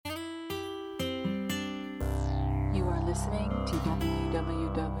listening to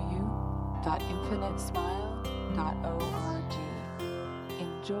www.infinitesmile.org.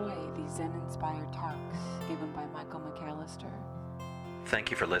 Enjoy these Zen-inspired talks given by Michael McAllister.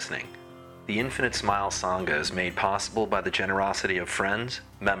 Thank you for listening. The Infinite Smile Sangha is made possible by the generosity of friends,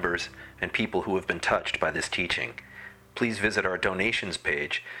 members, and people who have been touched by this teaching. Please visit our donations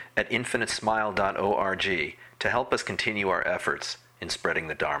page at infinitesmile.org to help us continue our efforts in spreading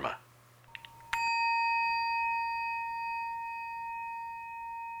the Dharma.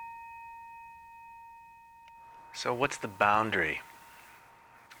 So what's the boundary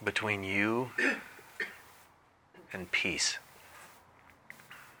between you and peace?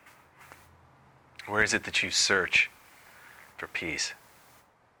 Where is it that you search for peace?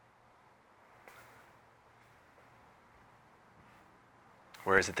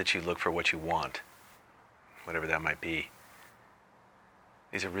 Where is it that you look for what you want, whatever that might be?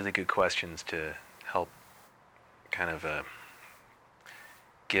 These are really good questions to help kind of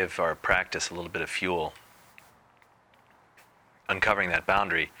give our practice a little bit of fuel. Uncovering that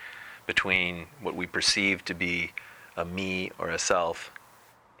boundary between what we perceive to be a me or a self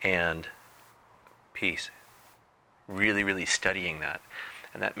and peace. Really, really studying that.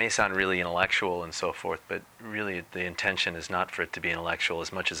 And that may sound really intellectual and so forth, but really the intention is not for it to be intellectual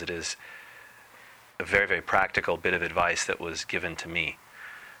as much as it is a very, very practical bit of advice that was given to me.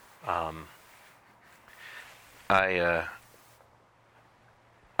 I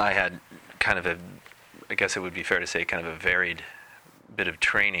had kind of I guess it would be fair to say, kind of a varied bit of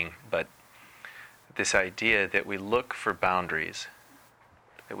training, but this idea that we look for boundaries,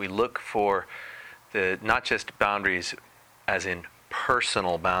 that we look for not just boundaries as in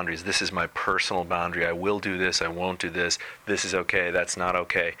personal boundaries. This is my personal boundary. I will do this. I won't do this. This is okay. That's not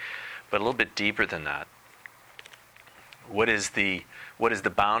okay. But a little bit deeper than that. What is the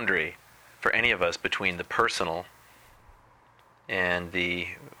boundary for any of us between the personal and the,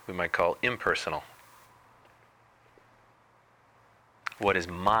 we might call, impersonal? What is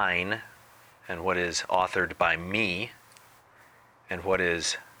mine and what is authored by me and what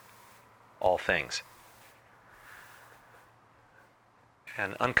is all things?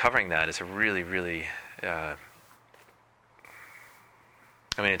 And uncovering that is a really, really,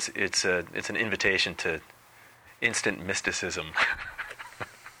 it's an invitation to instant mysticism.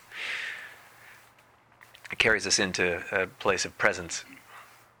 It carries us into a place of presence.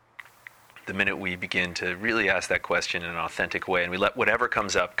 The minute we begin to really ask that question in an authentic way, and we let whatever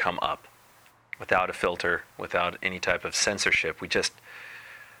comes up come up, without a filter, without any type of censorship, we just,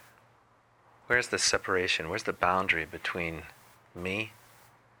 where's the separation? Where's the boundary between me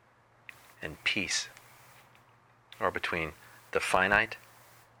and peace? Or between the finite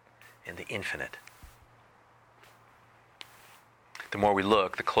and the infinite? The more we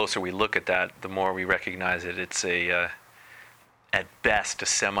look, the closer we look at that, the more we recognize it. It's at best, a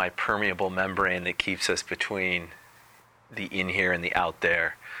semi-permeable membrane that keeps us between the in here and the out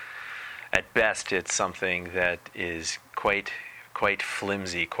there. At best, it's something that is quite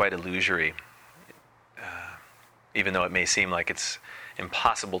flimsy, quite illusory. Even though it may seem like it's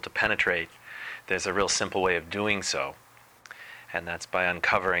impossible to penetrate, there's a real simple way of doing so. And that's by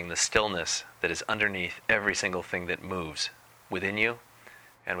uncovering the stillness that is underneath every single thing that moves, within you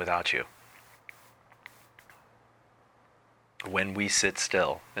and without you. When we sit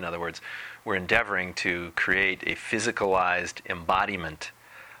still, in other words, we're endeavoring to create a physicalized embodiment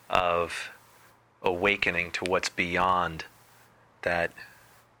of awakening to what's beyond that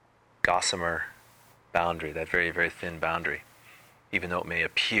gossamer boundary, that very, very thin boundary, even though it may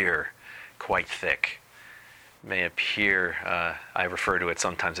appear quite thick. It may appear, I refer to it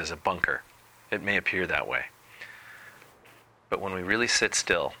sometimes as a bunker. It may appear that way. But when we really sit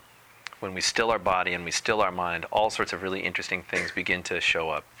still, when we still our body and we still our mind, all sorts of really interesting things begin to show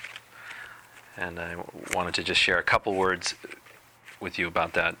up. And I wanted to just share a couple words with you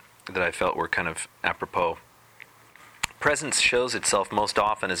about that I felt were kind of apropos. Presence shows itself most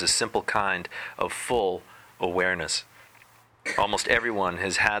often as a simple kind of full awareness. Almost everyone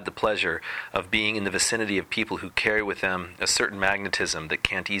has had the pleasure of being in the vicinity of people who carry with them a certain magnetism that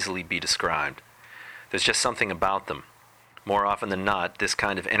can't easily be described. There's just something about them. More often than not, this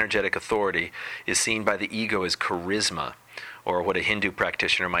kind of energetic authority is seen by the ego as charisma, or what a Hindu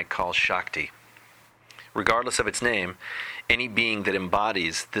practitioner might call Shakti. Regardless of its name, any being that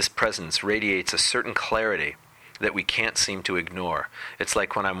embodies this presence radiates a certain clarity that we can't seem to ignore. It's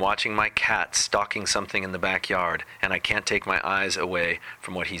like when I'm watching my cat stalking something in the backyard, and I can't take my eyes away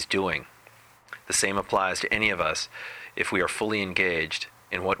from what he's doing. The same applies to any of us if we are fully engaged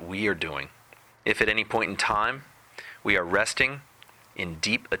in what we are doing. If at any point in time we are resting in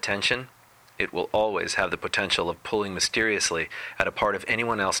deep attention, it will always have the potential of pulling mysteriously at a part of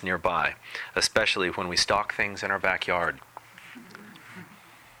anyone else nearby, especially when we stalk things in our backyard.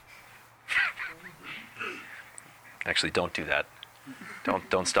 Actually, don't do that.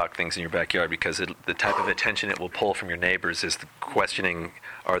 Don't stalk things in your backyard, because the type of attention it will pull from your neighbors is the questioning,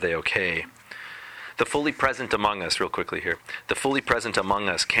 are they okay? The fully present among us, real quickly here, the fully present among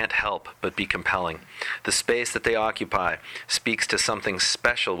us can't help but be compelling. The space that they occupy speaks to something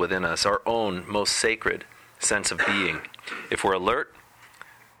special within us, our own most sacred sense of being. If we're alert,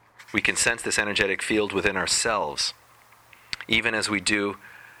 we can sense this energetic field within ourselves, even as we do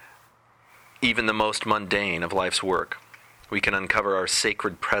even the most mundane of life's work. We can uncover our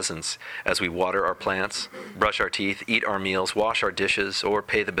sacred presence as we water our plants, brush our teeth, eat our meals, wash our dishes, or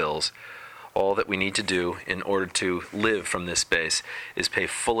pay the bills. All that we need to do in order to live from this space is pay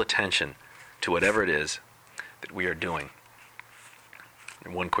full attention to whatever it is that we are doing.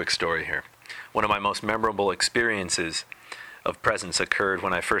 And one quick story here. One of my most memorable experiences of presence occurred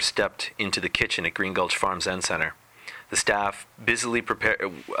when I first stepped into the kitchen at Green Gulch Farm Zen Center. The staff busily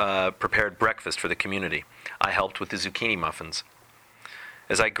prepared breakfast for the community. I helped with the zucchini muffins.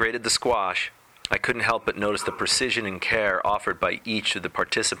 As I grated the squash, I couldn't help but notice the precision and care offered by each of the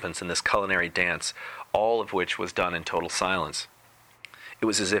participants in this culinary dance, all of which was done in total silence. It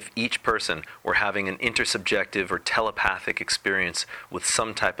was as if each person were having an intersubjective or telepathic experience with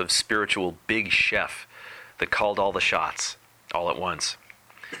some type of spiritual big chef that called all the shots, all at once.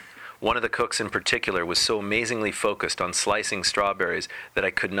 One of the cooks in particular was so amazingly focused on slicing strawberries that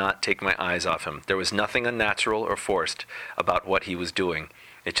I could not take my eyes off him. There was nothing unnatural or forced about what he was doing.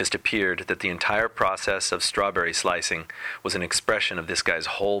 It just appeared that the entire process of strawberry slicing was an expression of this guy's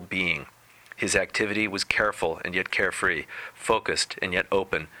whole being. His activity was careful and yet carefree, focused and yet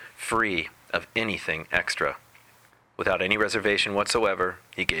open, free of anything extra. Without any reservation whatsoever,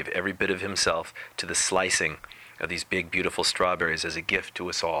 he gave every bit of himself to the slicing of these big, beautiful strawberries as a gift to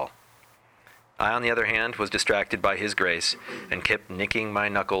us all. I, on the other hand, was distracted by his grace and kept nicking my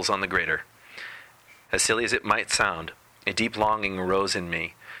knuckles on the grater. As silly as it might sound, a deep longing arose in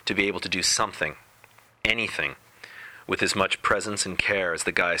me to be able to do something, anything, with as much presence and care as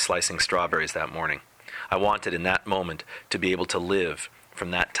the guy slicing strawberries that morning. I wanted in that moment to be able to live from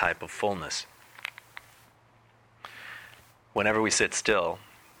that type of fullness. Whenever we sit still,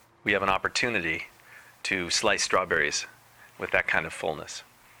 we have an opportunity to slice strawberries with that kind of fullness.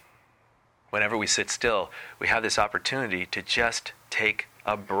 Whenever we sit still, we have this opportunity to just take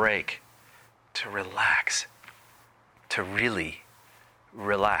a break, to relax, to really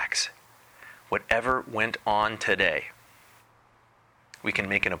relax. Whatever went on today, we can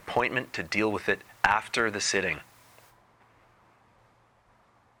make an appointment to deal with it after the sitting.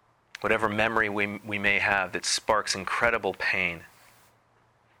 Whatever memory we may have that sparks incredible pain,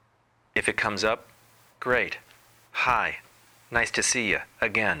 if it comes up, great. Hi, nice to see you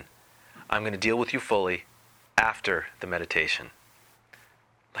again. I'm going to deal with you fully after the meditation.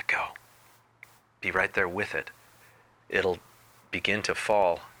 Let go. Be right there with it. It'll begin to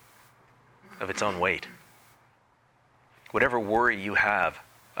fall of its own weight. Whatever worry you have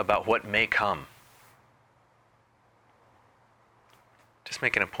about what may come, just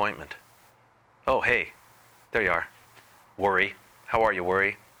make an appointment. Oh, hey, there you are. Worry. How are you,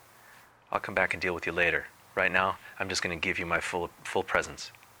 worry? I'll come back and deal with you later. Right now, I'm just going to give you my full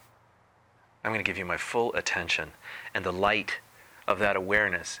presence. I'm going to give you my full attention. And the light of that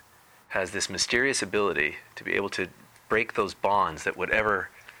awareness has this mysterious ability to be able to break those bonds that whatever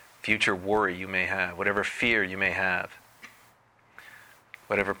future worry you may have, whatever fear you may have,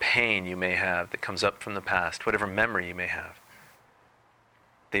 whatever pain you may have that comes up from the past, whatever memory you may have,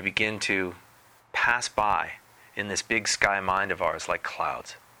 they begin to pass by in this big sky mind of ours like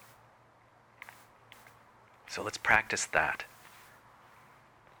clouds. So let's practice that.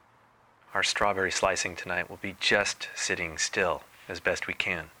 Our strawberry slicing tonight will be just sitting still as best we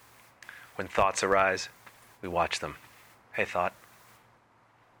can. When thoughts arise, we watch them. Hey, thought.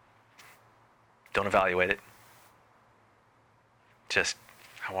 Don't evaluate it. Just,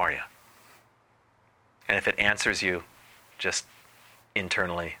 how are you? And if it answers you, just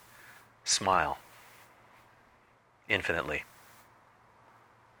internally smile. Infinitely.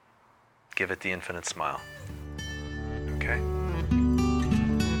 Give it the infinite smile. Okay?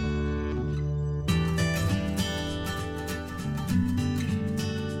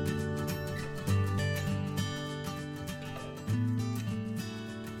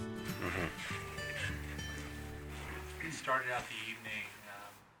 Started out the evening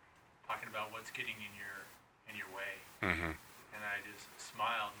talking about what's getting in your way, and I just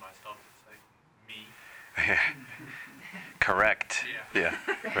smiled to myself. It's like me, Correct. Yeah.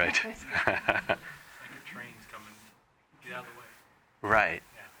 Yeah. Right. It's like a train's coming. Get out of the way. Right.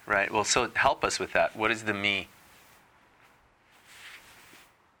 Yeah. Right. Well, so help us with that. What is the me?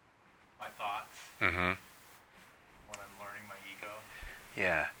 My thoughts. Mm-hmm. When I'm learning my ego.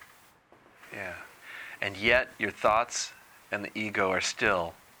 Yeah. Yeah. And yet your thoughts and the ego are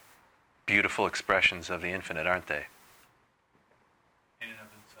still beautiful expressions of the infinite, aren't they? In and of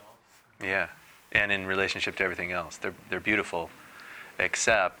themselves. Yeah. And in relationship to everything else. They're beautiful,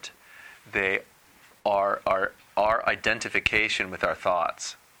 except they are our identification with our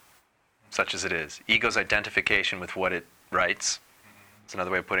thoughts, such as it is. Ego's identification with what it writes, that's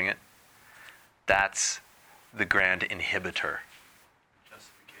another way of putting it. That's the grand inhibitor.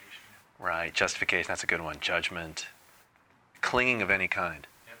 Justification. Right, justification, that's a good one. Judgment, clinging of any kind.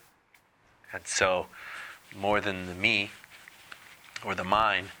 Yep. And so, more than the me or the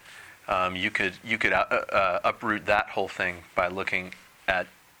mine, you could uproot that whole thing by looking at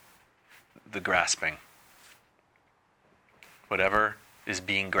the grasping. Whatever is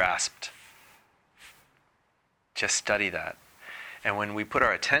being grasped, just study that. And when we put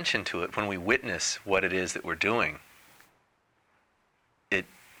our attention to it, when we witness what it is that we're doing,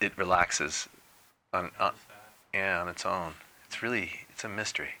 it relaxes on Notice that. on its own. It's a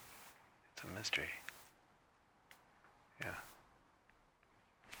mystery. It's a mystery. Yeah.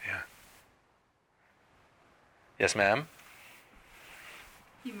 Yeah. Yes, ma'am?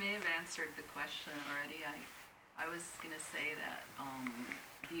 You may have answered the question already. I was going to say that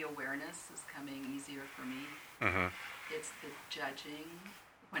the awareness is coming easier for me. Mm-hmm. It's the judging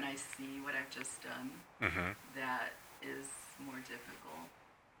when I see what I've just done Mm-hmm. that is more difficult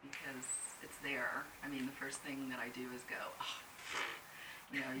because it's there. I mean, the first thing that I do is go,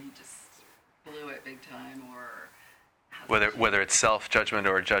 you just blew it big time, or Whether it's self-judgment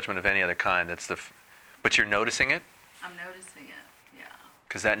or judgment of any other kind, but you're noticing it? I'm noticing it, yeah.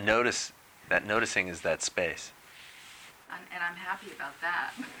 Because that noticing is that space. And I'm happy about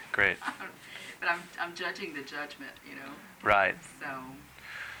that. Great. But I'm judging the judgment, Right. So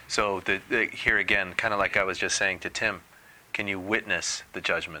So here again, kind of like I was just saying to Tim, can you witness the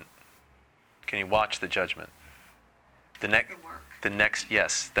judgment? Can you watch the judgment? The next,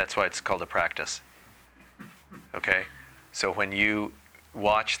 yes, that's why it's called a practice. Okay? So when you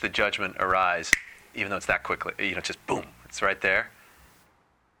watch the judgment arise, even though it's that quickly, just boom, it's right there.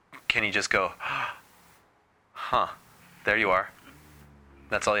 Can you just go, huh, there you are.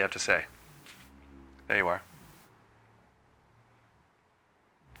 That's all you have to say. There you are.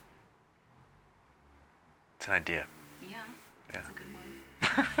 It's an idea. yeah, Yeah. that's a good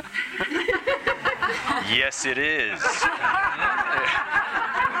one. Yes, it is.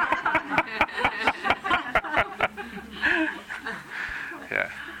 Yeah.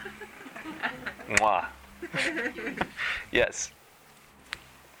 Mwah. Yes.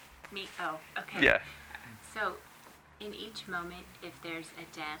 Me? Oh, okay. Yeah. So, in each moment, if there's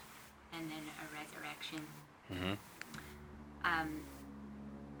a death and then a resurrection, Mm-hmm.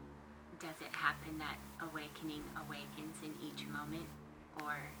 does it happen that awakening awakens in each moment?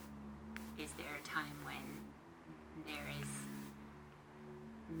 Or is there a time when there is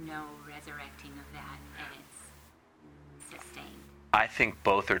no resurrecting of that and it's sustained? I think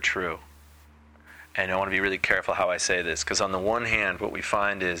both are true. And I want to be really careful how I say this, because on the one hand, what we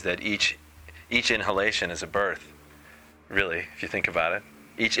find is that each inhalation is a birth. Really, if you think about it.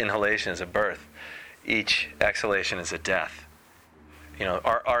 Each inhalation is a birth. Each exhalation is a death.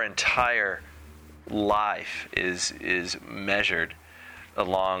 Our entire life is measured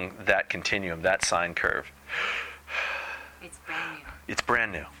along that continuum, that sine curve. It's brand new. It's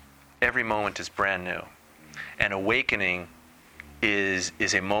brand new. Every moment is brand new. And awakening is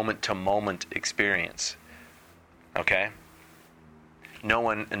a moment-to-moment experience. Okay? No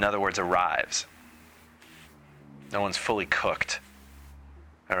one, in other words, arrives. No one's fully cooked.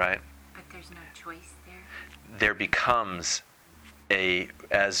 All right? But there's no choice there? There becomes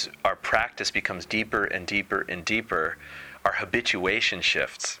as our practice becomes deeper and deeper and deeper, our habituation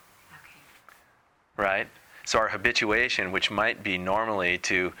shifts. Okay. Right? So our habituation, which might be normally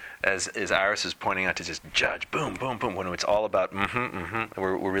to, as Iris is pointing out, to just judge, boom, boom, boom, when it's all about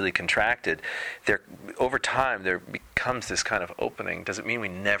we're really contracted. Over time, there becomes this kind of opening. Does it mean we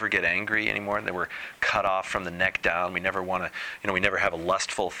never get angry anymore? That we're cut off from the neck down? We never want to, we never have a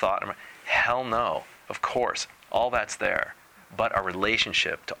lustful thought? Hell no, of course. All that's there. But our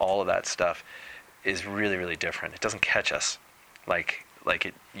relationship to all of that stuff is really, really different. It doesn't catch us like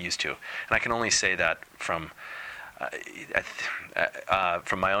it used to. And I can only say that from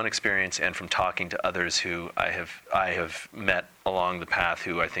my own experience and from talking to others who I have met along the path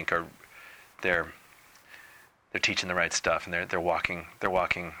who I think they're they're teaching the right stuff, and they're walking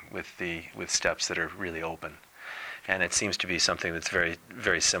with steps that are really open. And it seems to be something that's very,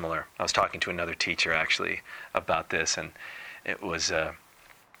 very similar. I was talking to another teacher actually about this, and it was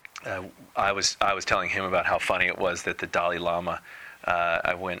I was telling him about how funny it was that the Dalai Lama.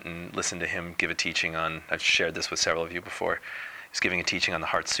 I went and listened to him give a teaching on. I've shared this with several of you before. He's giving a teaching on the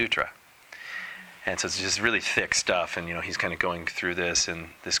Heart Sutra, and so it's just really thick stuff. And he's kind of going through this, and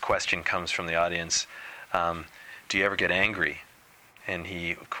this question comes from the audience: do you ever get angry? And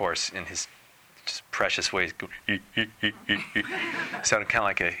he, of course, in his just precious way, sounded kind of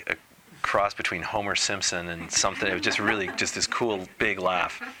like a cross between Homer Simpson and something. It was just really just this cool big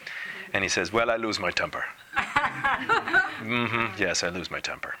laugh. And he says, "Well, I lose my temper." Yes, I lose my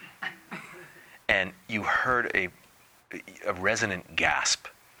temper. And you heard a resonant gasp.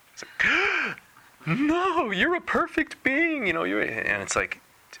 It's like, no, you're a perfect being, and it's like,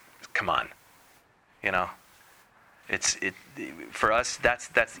 come on, for us, that's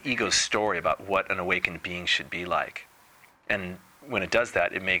the ego's story about what an awakened being should be like. And when it does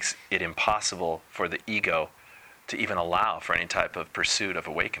that, it makes it impossible for the ego to even allow for any type of pursuit of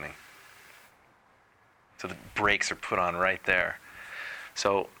awakening. So the brakes are put on right there.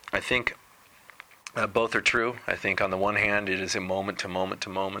 So I think both are true. I think on the one hand, it is a moment to moment to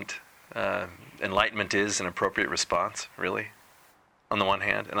moment. Enlightenment is an appropriate response, really, on the one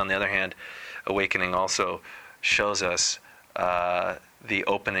hand. And on the other hand, awakening also shows us the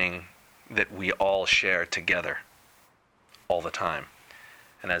opening that we all share together all the time.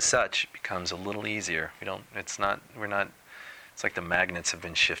 And as such, it becomes a little easier. It's like the magnets have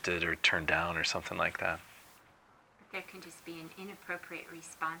been shifted or turned down or something like that. There can just be an inappropriate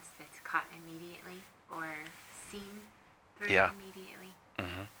response that's caught immediately or seen through immediately.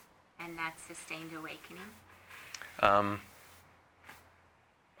 Mm-hmm. And that's sustained awakening. I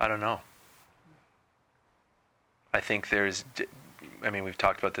don't know. I think we've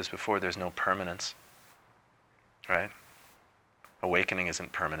talked about this before, there's no permanence, right? Awakening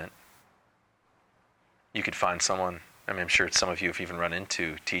isn't permanent. You could find someone, I'm sure some of you have even run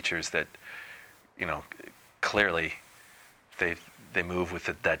into teachers that, clearly they move with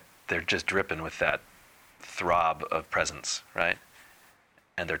it, that they're just dripping with that throb of presence, right?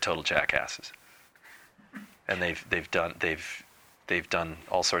 And they're total jackasses. And they've done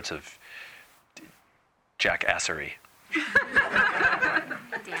all sorts of jackassery.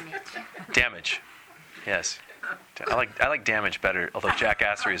 Damage. Yes. I like damage better, although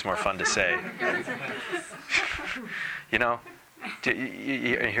jackassery is more fun to say. Are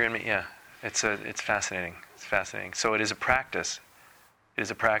you hearing me? Yeah. It's fascinating. It's fascinating. So it is a practice. It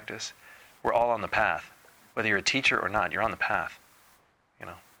is a practice. We're all on the path. Whether you're a teacher or not, you're on the path.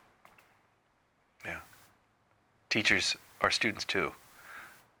 Yeah. Teachers are students too.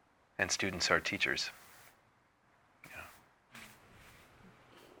 And students are teachers. Yeah.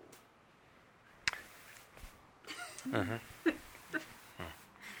 Mm-hmm.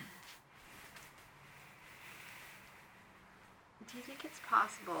 Do you think it's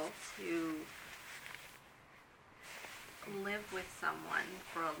possible to live with someone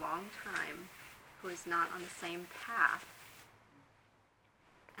for a long time who is not on the same path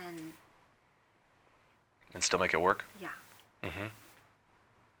and still make it work? Yeah. Mm-hmm.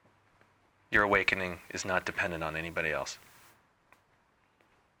 Your awakening is not dependent on anybody else.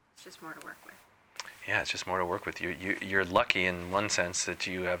 It's just more to work with. Yeah, it's just more to work with. You're lucky in one sense that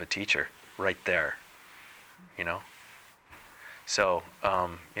you have a teacher right there, So,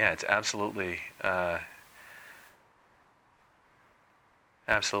 it's absolutely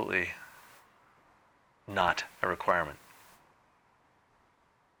not a requirement.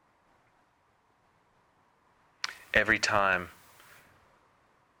 Every time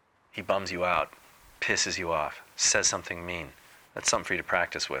he bums you out, pisses you off, says something mean, that's something for you to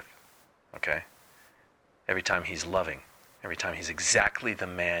practice with, okay? Every time he's loving, every time he's exactly the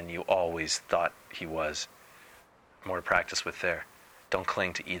man you always thought he was, more to practice with there. Don't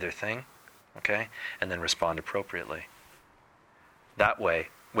cling to either thing, okay? And then respond appropriately. That way,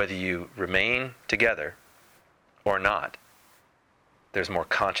 whether you remain together or not, there's more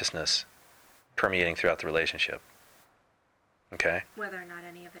consciousness permeating throughout the relationship. Okay? Whether or not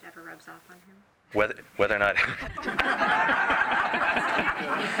any of it ever rubs off on him. Whether or not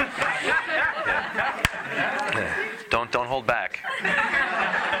yeah. Don't hold back.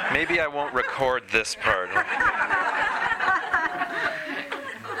 Maybe I won't record this part.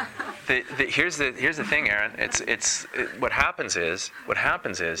 Here's the thing, Aaron. What happens is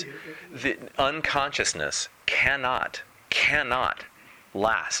the unconsciousness cannot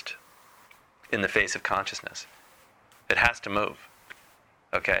last in the face of consciousness. It has to move.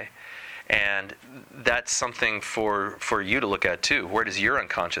 Okay? And that's something for you to look at too. Where does your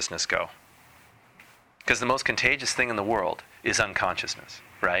unconsciousness go? Because the most contagious thing in the world is unconsciousness,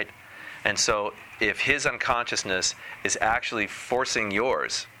 right? And so if his unconsciousness is actually forcing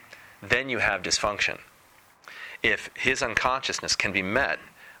yours, then you have dysfunction. If his unconsciousness can be met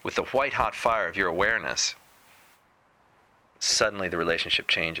with the white-hot fire of your awareness, suddenly the relationship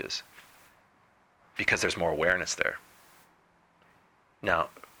changes because there's more awareness there. Now,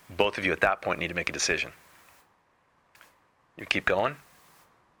 both of you at that point need to make a decision. You keep going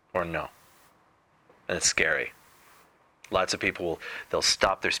or no? And it's scary. Lots of people, they'll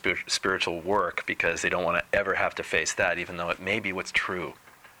stop their spiritual work because they don't want to ever have to face that, even though it may be what's true.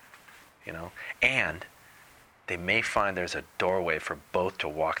 You know? And they may find there's a doorway for both to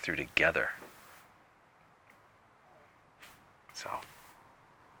walk through together. So,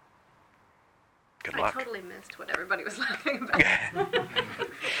 good luck. I totally missed what everybody was laughing about.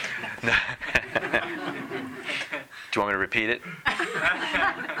 Do you want me to repeat it?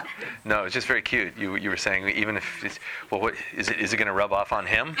 No, it's just very cute. You were saying even if it's, well, what is it going to rub off on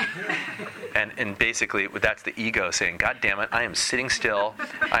him? And basically that's the ego saying, God damn it, I am sitting still,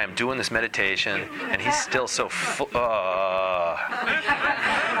 I am doing this meditation, and he's still so full.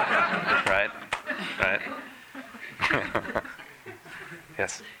 Right?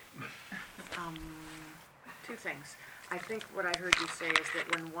 Yes. Two things. I think what I heard you say is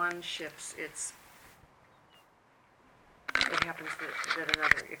that when one shifts, it happens that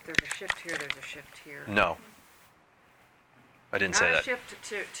another. If there's a shift here, there's a shift here. No. I didn't say that. Not a shift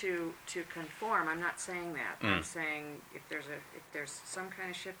to conform. I'm not saying that. I'm saying if there's some kind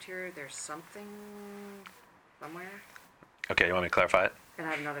of shift here, there's something somewhere. Okay, you want me to clarify it? And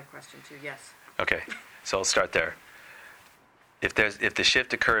I have another question too. Yes. Okay, so I'll start there. If the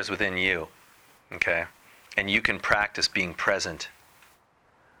shift occurs within you, okay, and you can practice being present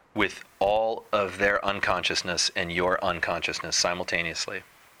with all of their unconsciousness and your unconsciousness simultaneously,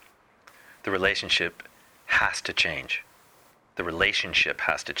 the relationship has to change. The relationship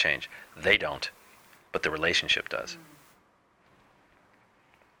has to change. They don't, but the relationship does.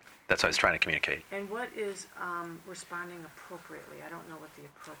 That's what I was trying to communicate. And what is responding appropriately? I don't know what the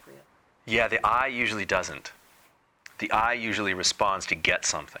appropriate... Yeah, the I usually doesn't. The I usually responds to get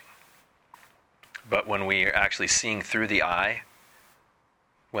something. But when we are actually seeing through the I,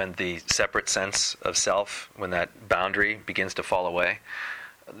 when the separate sense of self, when that boundary begins to fall away,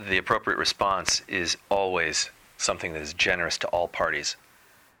 the appropriate response is always something that is generous to all parties,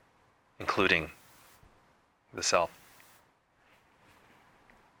 including the self.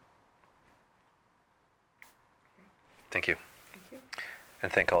 Thank you. Thank you.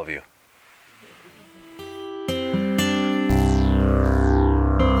 And thank all of you.